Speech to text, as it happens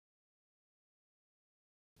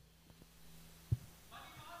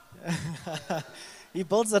He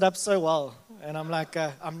builds it up so well. And I'm like,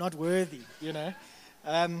 I'm not worthy, you know.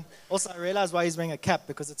 Also, I realized why he's wearing a cap,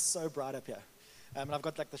 because it's so bright up here. And I've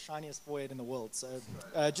got like the shiniest forehead in the world. So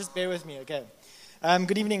just bear with me, okay?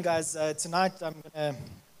 Good evening, guys. Tonight I'm going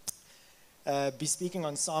to be speaking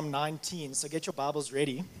on Psalm 19. So get your Bibles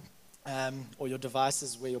ready, or your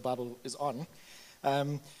devices where your Bible is on.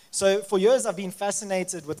 So for years I've been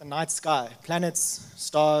fascinated with the night sky, planets,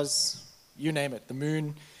 stars, you name it, the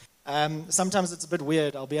moon. Sometimes it's a bit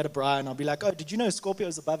weird. I'll be at a braai and I'll be like, oh, did you know Scorpio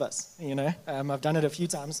is above us? You know, I've done it a few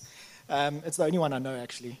times. It's the only one I know,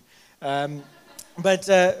 actually. But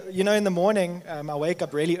you know, in the morning, I wake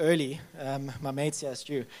up really early. My mate's here,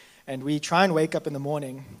 Stu, and we try and wake up in the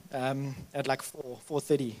morning at like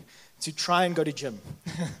 4:30 to try and go to gym.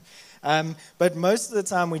 But most of the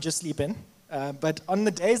time we just sleep in. But on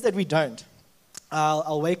the days that we don't,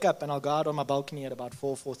 I'll wake up and I'll go out on my balcony at about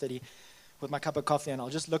 4:30 with my cup of coffee, and I'll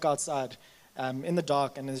just look outside in the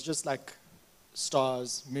dark, and there's just like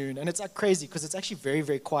stars, moon, and it's like crazy because it's actually very,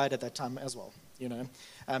 very quiet at that time as well. You know,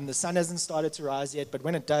 the sun hasn't started to rise yet, but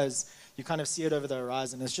when it does, you kind of see it over the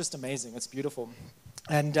horizon. It's just amazing. It's beautiful,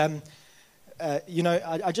 and you know,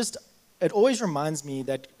 it always reminds me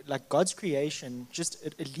that like God's creation,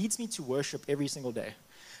 it leads me to worship every single day.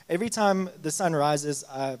 Every time the sun rises,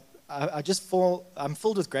 I'm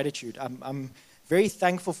filled with gratitude. I'm very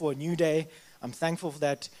thankful for a new day. I'm thankful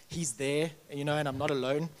that He's there, you know, and I'm not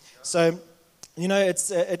alone. So, you know,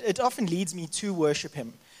 it often leads me to worship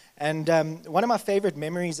Him. And one of my favorite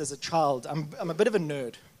memories as a child, I'm a bit of a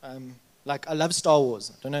nerd. Like, I love Star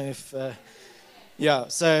Wars. I don't know if, yeah.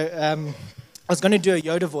 So I was going to do a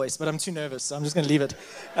Yoda voice, but I'm too nervous, so I'm just going to leave it.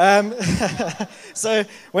 So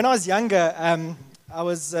when I was younger, I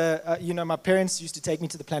was, you know, my parents used to take me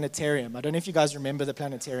to the planetarium. I don't know if you guys remember the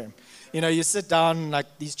planetarium. You know, you sit down like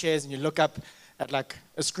these chairs and you look up at like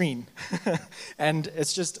a screen, and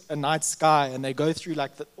it's just a night sky, and they go through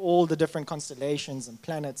like all the different constellations and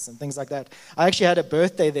planets and things like that. I actually had a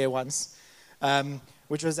birthday there once,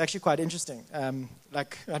 which was actually quite interesting.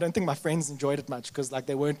 Like, I don't think my friends enjoyed it much because like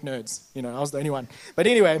they weren't nerds. You know, I was the only one. But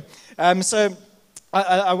anyway, so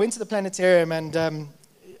I went to the planetarium, and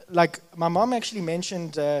like my mom actually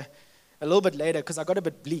mentioned a little bit later, because I got a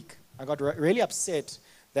bit bleak. I got really upset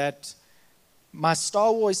that my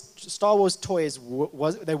Star Wars toys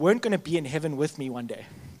they weren't going to be in heaven with me one day.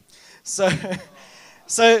 So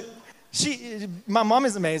my mom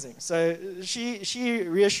is amazing. So she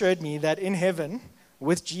reassured me that in heaven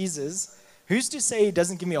with Jesus, who's to say He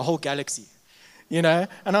doesn't give me a whole galaxy, you know?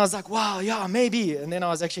 And I was like, wow, yeah, maybe. And then I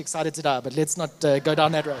was actually excited to die, but let's not go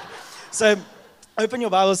down that road. So open your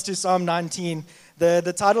Bibles to Psalm 19.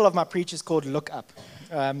 The title of my preach is called Look Up.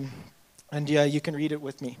 And yeah, you can read it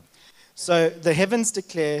with me. So the heavens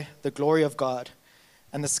declare the glory of God,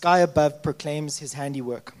 and the sky above proclaims His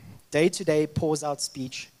handiwork. Day to day pours out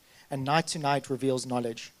speech, and night to night reveals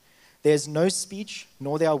knowledge. There is no speech,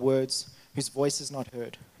 nor there are words, whose voice is not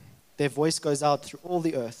heard. Their voice goes out through all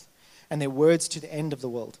the earth, and their words to the end of the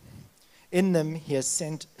world. In them He has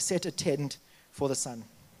set a tent for the sun,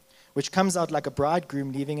 which comes out like a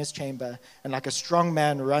bridegroom leaving his chamber, and like a strong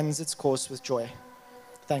man runs its course with joy.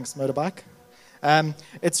 Thanks, motorbike.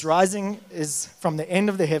 Its rising is from the end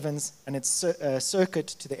of the heavens, and its circuit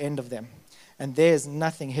to the end of them. And there is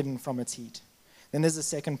nothing hidden from its heat. Then there's the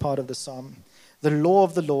second part of the psalm. The law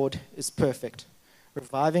of the Lord is perfect,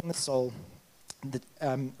 reviving the soul. The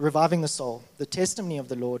testimony of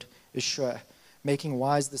the Lord is sure, making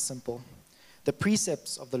wise the simple. The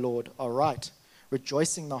precepts of the Lord are right,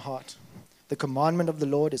 rejoicing the heart. The commandment of the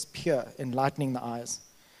Lord is pure, enlightening the eyes.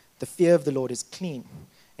 The fear of the Lord is clean,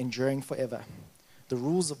 enduring forever. The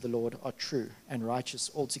rules of the Lord are true and righteous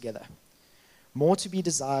altogether. More to be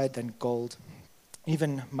desired than gold,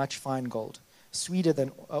 even much fine gold, sweeter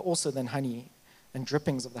also than honey and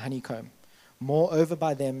drippings of the honeycomb. Moreover,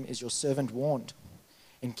 by them is your servant warned.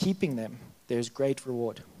 In keeping them, there is great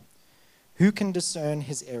reward. Who can discern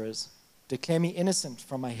his errors? Declare me innocent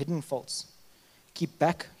from my hidden faults. Keep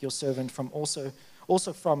back your servant from also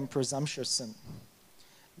from presumptuous sin.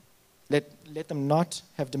 Let them not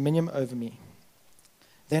have dominion over me.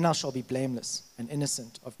 Then I shall be blameless and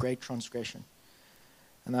innocent of great transgression.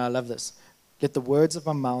 And I love this. Let the words of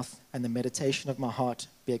my mouth and the meditation of my heart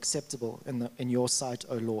be acceptable in your sight,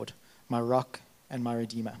 O Lord, my rock and my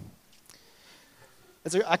redeemer.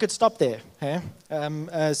 I could stop there. Hey?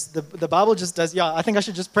 The Bible just does, yeah, I think I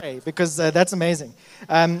should just pray because that's amazing.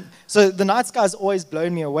 So the night sky has always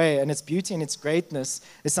blown me away, and its beauty and its greatness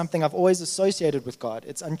is something I've always associated with God.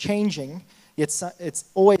 It's unchanging, yet it's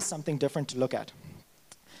always something different to look at.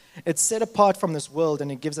 It's set apart from this world,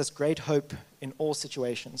 and it gives us great hope in all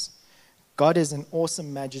situations. God is an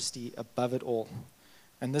awesome majesty above it all,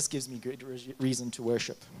 and this gives me great reason to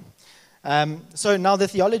worship. So now the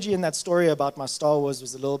theology in that story about my Star Wars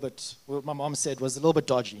was a little bit, what my mom said was a little bit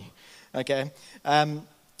dodgy, okay?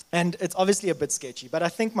 And it's obviously a bit sketchy, but I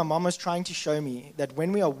think my mom was trying to show me that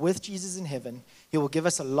when we are with Jesus in heaven, he will give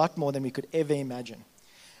us a lot more than we could ever imagine.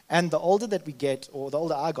 And the older that we get, or the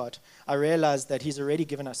older I got, I realized that he's already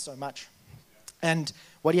given us so much. And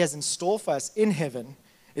what he has in store for us in heaven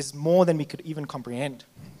is more than we could even comprehend,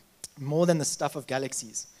 more than the stuff of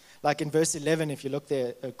galaxies. Like in verse 11, if you look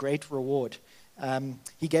there, a great reward.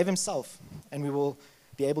 He gave himself, and we will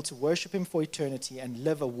be able to worship him for eternity and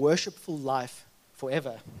live a worshipful life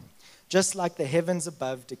forever, just like the heavens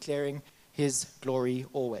above, declaring his glory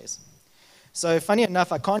always. So funny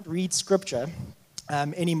enough, I can't read scripture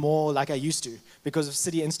anymore like I used to because of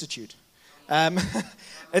City Institute.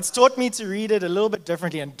 It's taught me to read it a little bit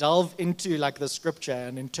differently and delve into like the scripture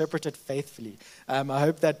and interpret it faithfully. I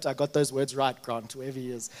hope that I got those words right, Grant, whoever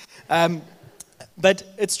he is. But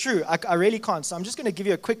it's true, I really can't. So I'm just going to give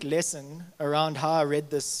you a quick lesson around how I read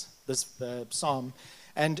this psalm,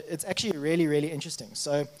 and it's actually really, really interesting.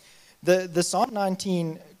 So the Psalm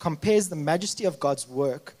 19 compares the majesty of God's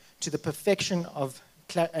work to the perfection of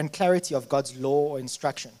and clarity of God's law or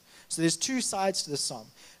instruction. So there's two sides to this psalm.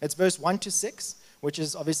 It's verse 1 to 6, which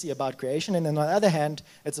is obviously about creation, and then on the other hand,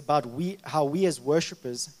 it's about how we as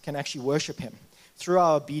worshipers can actually worship him through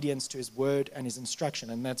our obedience to his word and his instruction,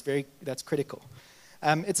 and that's critical.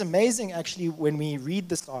 It's amazing actually when we read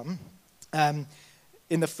the psalm.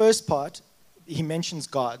 In the first part, he mentions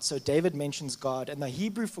God. So David mentions God, and the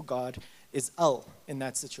Hebrew for God is El in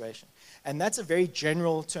that situation. And that's a very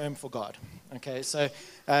general term for God. Okay, so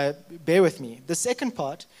bear with me. The second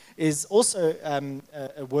part is also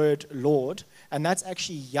a word Lord, and that's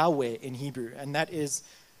actually Yahweh in Hebrew, and that is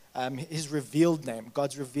his revealed name,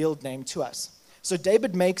 God's revealed name to us. So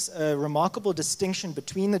David makes a remarkable distinction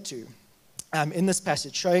between the two in this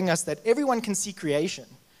passage, showing us that everyone can see creation,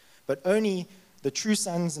 but only the true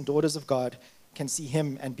sons and daughters of God can see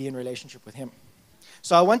him and be in relationship with him.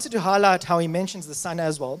 So I wanted to highlight how he mentions the Son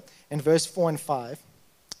as well in verse 4 and 5.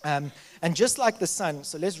 And just like the Son,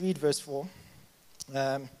 so let's read verse 4.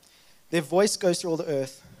 Their voice goes through all the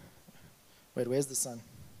earth. Wait, where's the Son?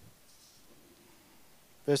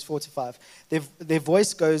 Verse 4 to 5. Their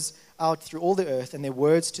voice goes out through all the earth, and their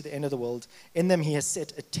words to the end of the world. In them he has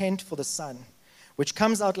set a tent for the sun, which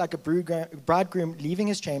comes out like a bridegroom leaving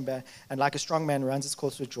his chamber, and like a strong man runs his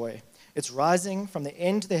course with joy. It's rising from the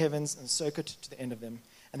end of the heavens and circuit to the end of them,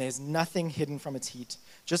 and there's nothing hidden from its heat.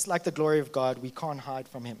 Just like the glory of God, we can't hide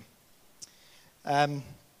from him.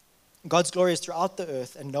 God's glory is throughout the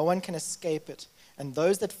earth, and no one can escape it, and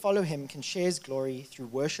those that follow him can share his glory through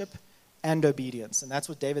worship and obedience. And that's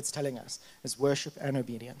what David's telling us, is worship and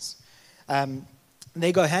obedience.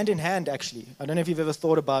 They go hand in hand, actually. I don't know if you've ever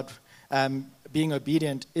thought about being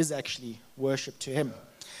obedient is actually worship to him.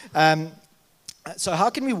 So how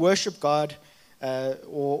can we worship God,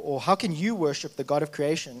 or how can you worship the God of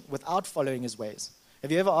creation without following his ways?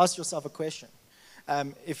 Have you ever asked yourself a question?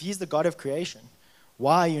 If he's the God of creation,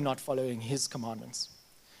 why are you not following his commandments?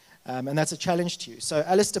 And that's a challenge to you. So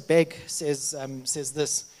Alistair Begg says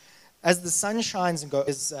this: as the sun shines and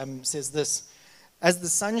goes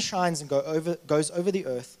over the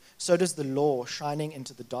earth, so does the law shining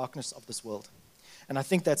into the darkness of this world. And I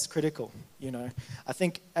think that's critical, you know. I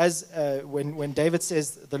think when David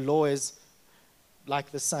says the law is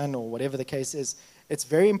like the sun, or whatever the case is, it's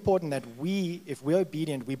very important that if we're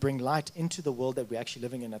obedient, we bring light into the world that we're actually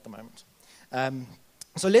living in at the moment.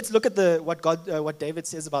 So let's look at what David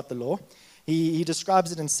says about the law. He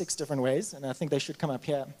describes it in 6 different ways, and I think they should come up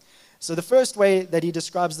here. So the first way that he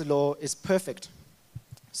describes the law is perfect.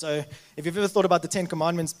 So if you've ever thought about the 10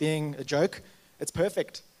 Commandments being a joke, it's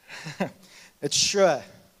perfect. It's sure.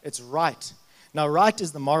 It's right. Now, right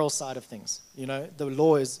is the moral side of things. You know, the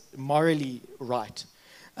law is morally right.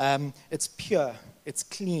 It's pure. It's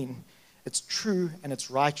clean. It's true, and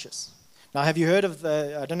it's righteous. Now, have you heard of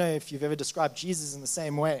I don't know if you've ever described Jesus in the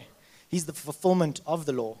same way. He's the fulfillment of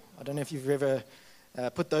the law. I don't know if you've ever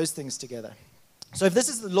put those things together. So if this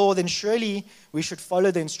is the law, then surely we should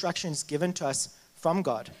follow the instructions given to us from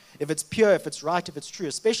God. If it's pure, if it's right, if it's true,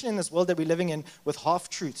 especially in this world that we're living in with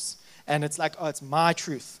half-truths. And it's like, oh, it's my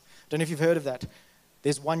truth. Don't know if you've heard of that.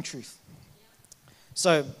 There's one truth.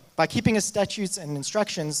 So by keeping his statutes and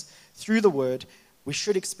instructions through the word, we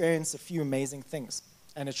should experience a few amazing things.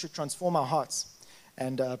 And it should transform our hearts.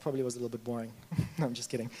 And probably was a little bit boring. No, I'm just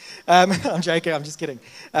kidding. I'm joking, I'm just kidding.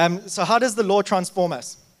 So how does the law transform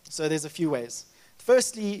us? So there's a few ways.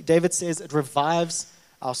 Firstly, David says it revives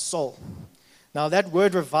our soul. Now, that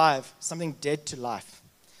word revive, something dead to life.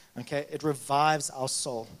 Okay? It revives our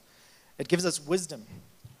soul. It gives us wisdom.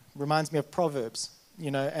 Reminds me of Proverbs.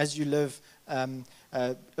 As you live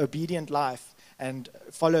obedient life and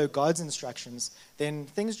follow God's instructions, then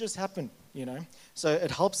things just happen. So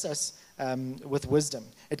it helps us with wisdom.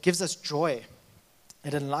 It gives us joy.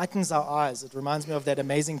 It enlightens our eyes. It reminds me of that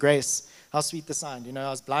Amazing Grace. How sweet the sound. I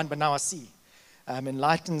was blind, but now I see.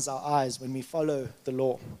 Enlightens our eyes when we follow the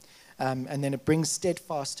law. And then it brings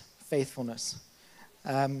steadfast faithfulness.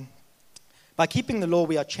 By keeping the law,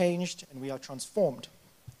 we are changed and we are transformed.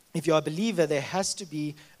 If you are a believer, there has to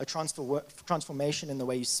be a transformation in the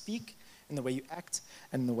way you speak, in the way you act,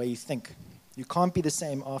 and in the way you think. You can't be the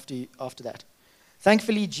same after that.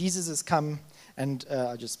 Thankfully, Jesus has come, and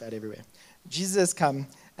I just spat everywhere. Jesus has come,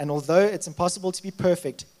 and although it's impossible to be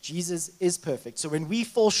perfect, Jesus is perfect. So when we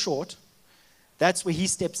fall short, that's where he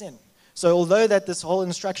steps in. So although that this whole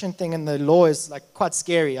instruction thing in the law is like quite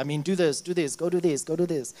scary, I mean, do this, go do this.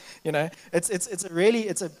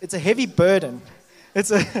 It's a heavy burden. It's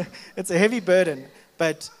a heavy burden,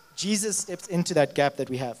 but Jesus steps into that gap that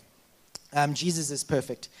we have. Jesus is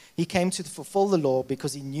perfect. He came to fulfill the law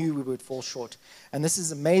because he knew we would fall short. And this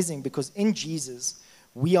is amazing because in Jesus,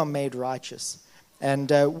 we are made righteous.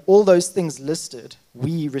 And all those things listed,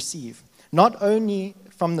 we receive. Not only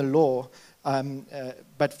from the law,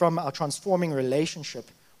 but from our transforming relationship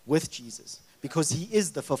with Jesus, because he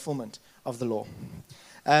is the fulfillment of the law.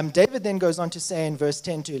 David then goes on to say in verse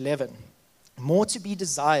 10 to 11, more to be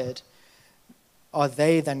desired are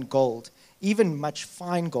they than gold, even much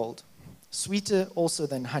fine gold, sweeter also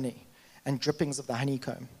than honey, and drippings of the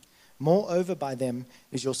honeycomb. Moreover, by them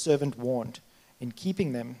is your servant warned. In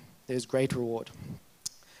keeping them, there is great reward.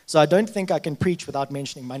 So I don't think I can preach without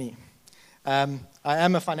mentioning money. I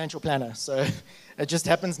am a financial planner, so it just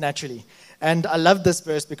happens naturally. And I love this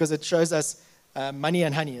verse because it shows us money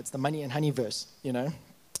and honey. It's the money and honey verse,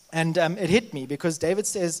 And it hit me because David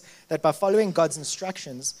says that by following God's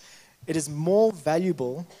instructions, it is more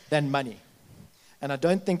valuable than money. And I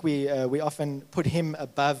don't think we often put him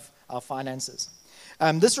above our finances.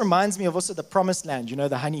 This reminds me of also the promised land,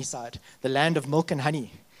 the honey side, the land of milk and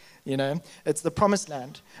honey. It's the promised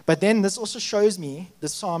land. But then this also shows me, the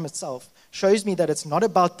psalm itself, shows me that it's not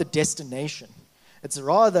about the destination. It's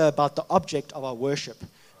rather about the object of our worship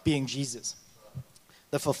being Jesus,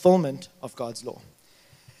 the fulfillment of God's law.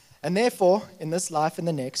 And therefore, in this life and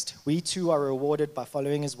the next, we too are rewarded by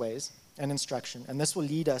following his ways and instruction, and this will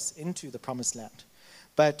lead us into the promised land.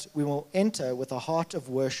 But we will enter with a heart of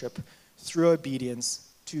worship through obedience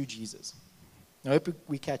to Jesus. I hope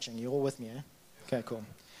we're catching. You're all with me, eh? Okay, cool.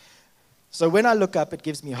 So when I look up, it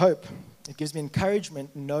gives me hope. It gives me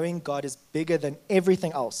encouragement knowing God is bigger than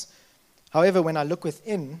everything else. However, when I look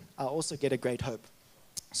within, I also get a great hope.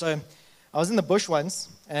 So I was in the bush once,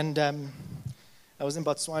 and I was in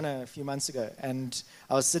Botswana a few months ago, and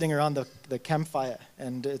I was sitting around the campfire,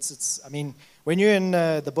 and I mean, when you're in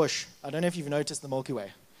the bush, I don't know if you've noticed the Milky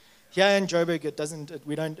Way. Here in Joburg, it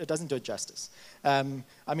doesn't do it justice.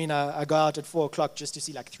 I go out at 4 o'clock just to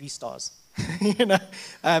see like 3 stars.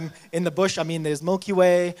 In the bush, there's Milky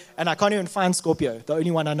Way, and I can't even find Scorpio, the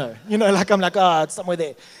only one I know. It's somewhere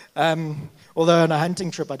there. Although on a hunting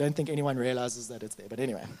trip, I don't think anyone realizes that it's there. But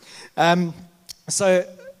anyway, so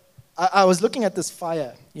I was looking at this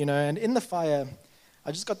fire, and in the fire,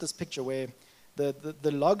 I just got this picture where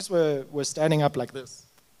the logs were standing up like this,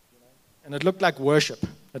 and it looked like worship.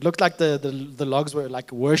 It looked like the logs were like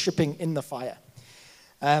worshiping in the fire,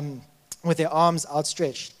 with their arms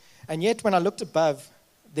outstretched. And yet, when I looked above,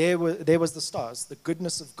 there was the stars, the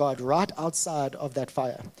goodness of God right outside of that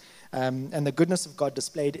fire, and the goodness of God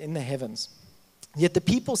displayed in the heavens. Yet the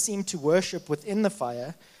people seemed to worship within the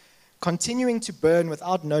fire, continuing to burn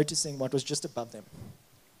without noticing what was just above them,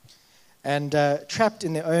 and trapped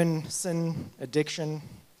in their own sin, addiction,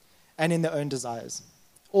 and in their own desires,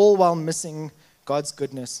 all while missing God's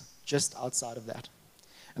goodness just outside of that.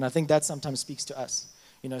 And I think that sometimes speaks to us.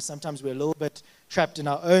 Sometimes we're a little bit trapped in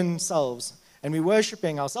our own selves, and we're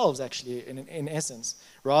worshiping ourselves, actually, in essence,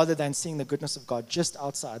 rather than seeing the goodness of God just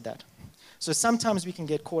outside that. So sometimes we can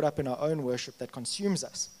get caught up in our own worship that consumes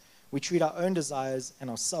us. We treat our own desires and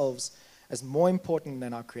ourselves as more important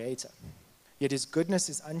than our Creator. Yet his goodness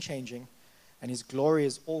is unchanging, and his glory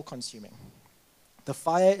is all-consuming. The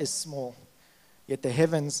fire is small, yet the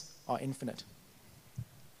heavens are infinite.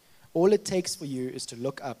 All it takes for you is to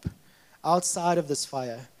look up outside of this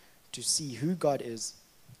fire to see who God is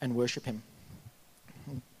and worship him.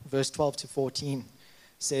 Verse 12 to 14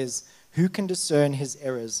 says, "Who can discern his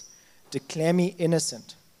errors? Declare me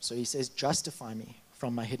innocent So he says, justify me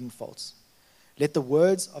from my hidden faults. Let the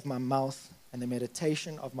words of my mouth and the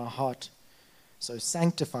meditation of my heart so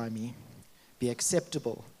sanctify me, be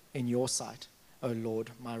acceptable in your sight, O Lord,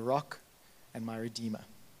 my rock and my redeemer.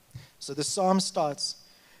 So the psalm starts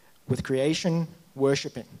with creation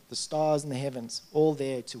worshiping, the stars in the heavens, all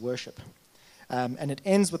there to worship. And it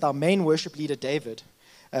ends with our main worship leader, David,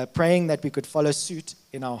 praying that we could follow suit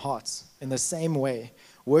in our hearts in the same way,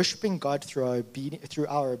 worshiping God through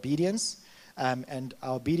our obedience and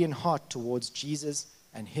our obedient heart towards Jesus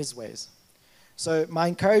and his ways. So my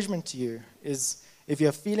encouragement to you is, if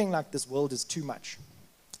you're feeling like this world is too much,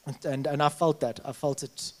 and I felt that, I felt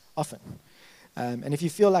it often, and if you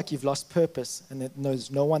feel like you've lost purpose and that there's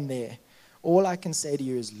no one there, all I can say to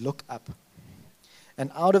you is look up. And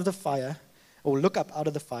out of the fire, or look up out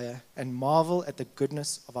of the fire and marvel at the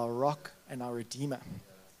goodness of our rock and our redeemer.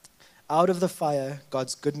 Out of the fire,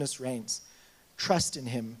 God's goodness reigns. Trust in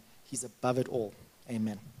him. He's above it all.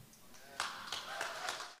 Amen.